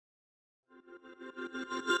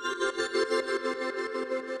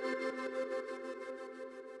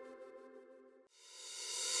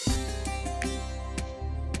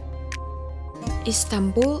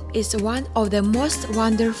Istanbul is one of the most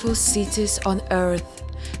wonderful cities on earth.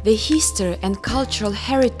 The history and cultural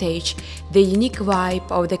heritage, the unique vibe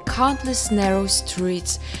of the countless narrow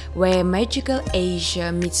streets where magical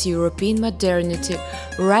Asia meets European modernity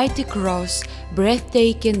right across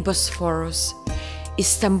breathtaking Bosphorus.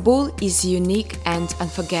 Istanbul is unique and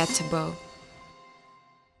unforgettable.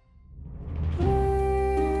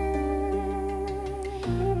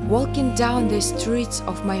 Walking down the streets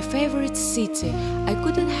of my favorite city, I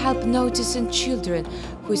couldn't help noticing children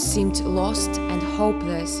who seemed lost and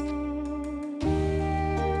hopeless,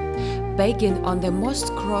 begging on the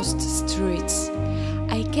most crossed streets.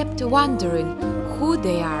 I kept wondering who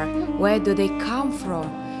they are, where do they come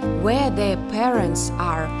from, where their parents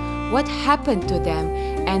are, what happened to them,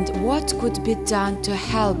 and what could be done to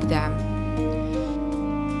help them.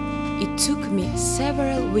 It took me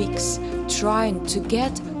several weeks trying to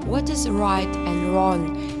get what is right and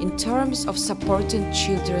wrong in terms of supporting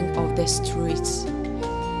children of the streets.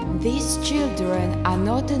 These children are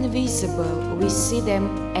not invisible, we see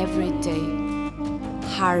them every day.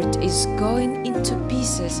 Heart is going into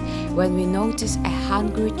pieces when we notice a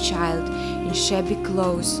hungry child in shabby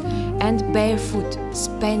clothes and barefoot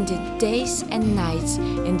spending days and nights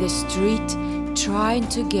in the street trying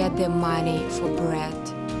to get the money for bread.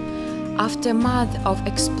 After a month of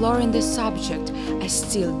exploring the subject, I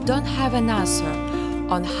still don't have an answer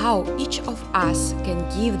on how each of us can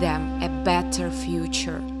give them a better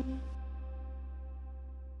future.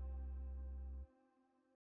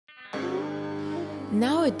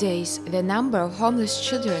 Nowadays, the number of homeless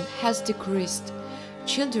children has decreased.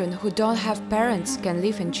 Children who don't have parents can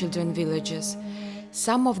live in children's villages.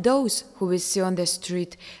 Some of those who we see on the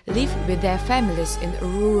street live with their families in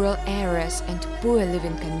rural areas and poor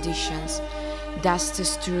living conditions. Dusty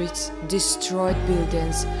streets, destroyed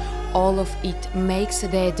buildings, all of it makes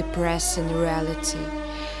their depressing reality.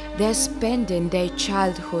 They're spending their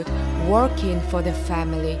childhood working for the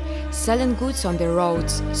family, selling goods on the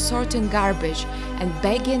roads, sorting garbage, and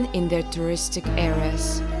begging in their touristic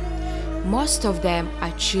areas. Most of them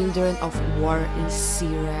are children of war in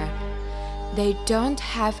Syria. They don't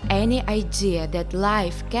have any idea that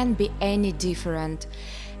life can be any different.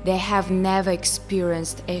 They have never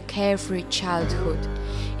experienced a carefree childhood.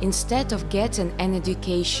 Instead of getting an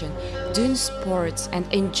education, doing sports,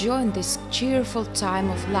 and enjoying this cheerful time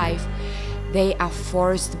of life, they are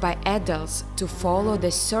forced by adults to follow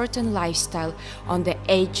the certain lifestyle on the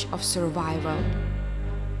edge of survival.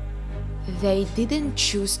 They didn't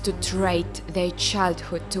choose to trade their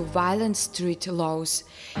childhood to violent street laws.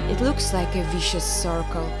 It looks like a vicious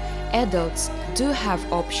circle. Adults do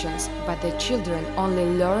have options, but the children only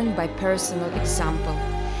learn by personal example.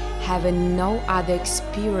 Having no other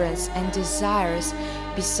experience and desires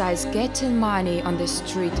besides getting money on the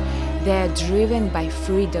street, they are driven by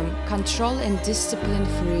freedom, control and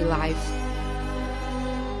discipline-free life.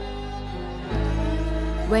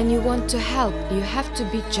 When you want to help, you have to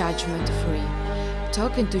be judgment-free.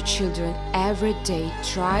 Talking to children every day,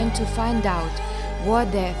 trying to find out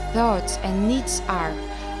what their thoughts and needs are,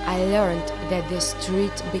 I learned that the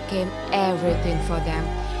street became everything for them.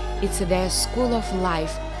 It's their school of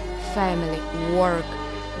life, family, work,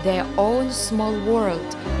 their own small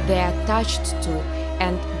world they are attached to,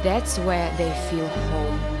 and that's where they feel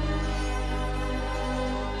home.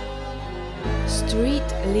 Street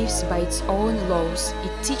lives by its own laws.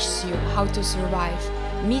 It teaches you how to survive,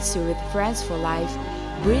 meets you with friends for life,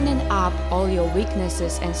 bringing up all your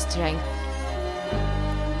weaknesses and strength.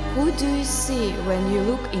 Who do you see when you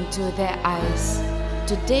look into their eyes?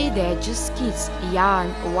 Today they are just kids,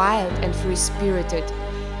 young, wild and free-spirited.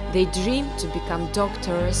 They dream to become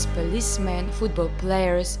doctors, policemen, football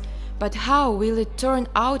players, but how will it turn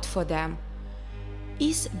out for them?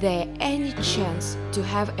 Is there any chance to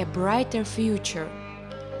have a brighter future?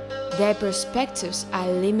 Their perspectives are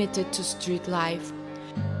limited to street life.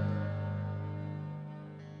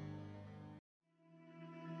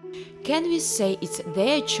 Can we say it's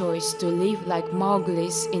their choice to live like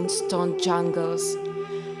Mowgli's in stone jungles?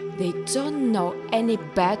 They don't know any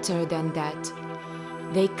better than that.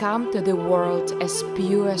 They come to the world as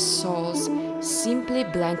pure souls, simply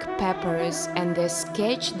blank papers, and the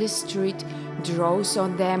sketch the street draws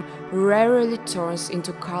on them rarely turns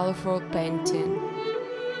into colorful painting.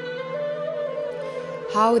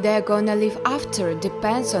 How they're gonna live after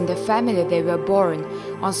depends on the family they were born,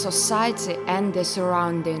 on society and the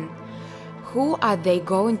surrounding. Who are they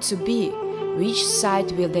going to be? Which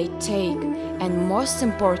side will they take? And most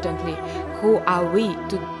importantly, who are we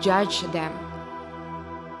to judge them?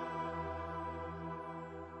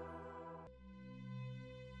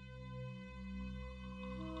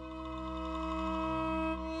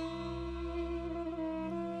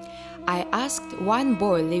 I asked one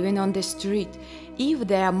boy living on the street if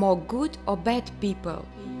there are more good or bad people.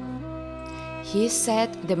 He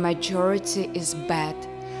said the majority is bad.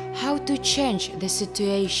 How to change the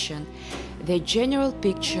situation? The general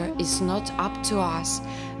picture is not up to us,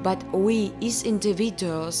 but we as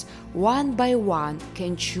individuals, one by one,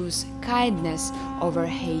 can choose kindness over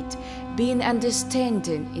hate, being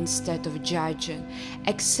understanding instead of judging,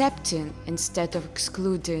 accepting instead of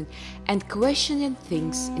excluding, and questioning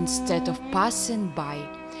things instead of passing by.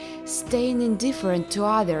 Staying indifferent to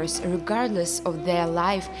others regardless of their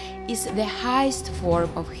life is the highest form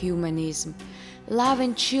of humanism.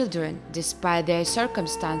 Loving children despite their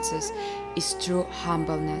circumstances is true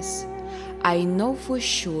humbleness. I know for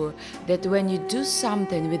sure that when you do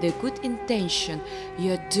something with a good intention,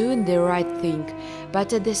 you are doing the right thing,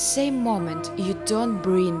 but at the same moment you don't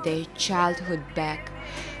bring their childhood back.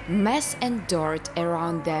 Mess and dirt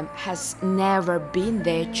around them has never been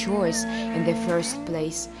their choice in the first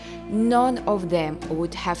place. None of them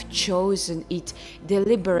would have chosen it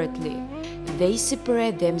deliberately. They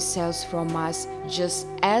separate themselves from us just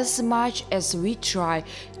as much as we try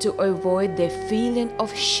to avoid the feeling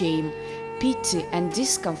of shame, pity and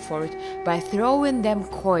discomfort by throwing them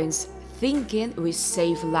coins, thinking we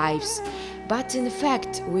save lives. But in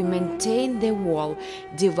fact, we maintain the wall,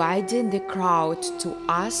 dividing the crowd to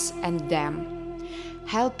us and them.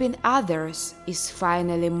 Helping others is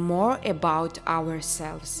finally more about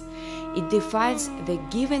ourselves. It defines the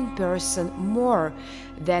given person more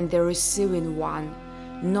than the receiving one.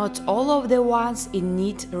 Not all of the ones in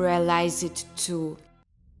need realize it too.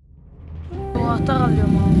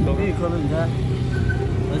 Çok büyük olunca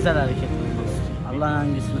özel hareket ediyoruz. Allah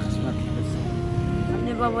hangisini kısmet etsin.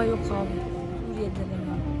 Anne baba yok abi. Suriye'deler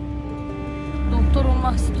abi. Doktor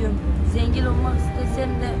olmak istiyorum. Zengin olmak istesem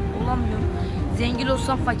de olamıyorum. Zengin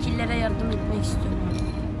olsam fakirlere yardım etmek istiyorum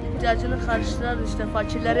abi. İhtiyacını karşılarız işte.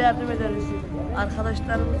 Fakirlere yardım ederiz.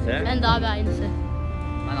 Arkadaşlarımız. Ben de abi aynısı.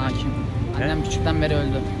 Ben hakim. Annem küçükten beri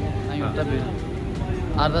öldü. Ben yurtta büyüdüm.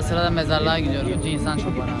 Arada sırada mezarlığa gidiyorum. Kötü insan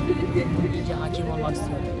çok var abi. İyice hakim olmak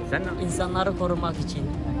istiyorum. Sen ne? İnsanları korumak için.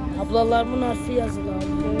 Ablalarımın harfi yazılı abi.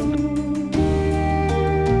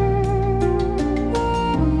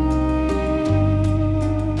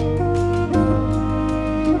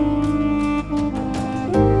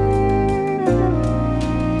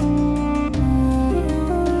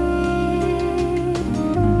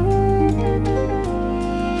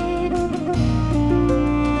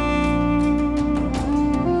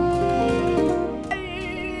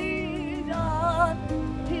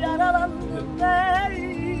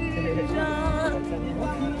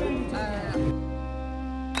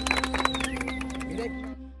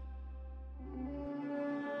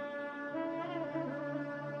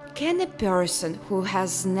 Can a person who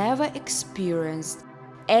has never experienced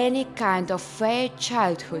any kind of fair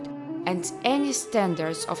childhood and any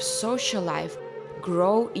standards of social life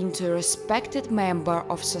grow into a respected member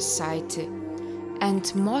of society?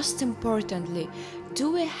 And most importantly,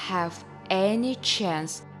 do we have any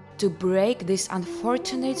chance to break this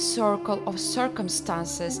unfortunate circle of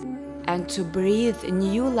circumstances and to breathe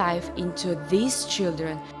new life into these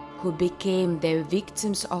children who became the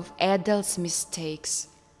victims of adults' mistakes?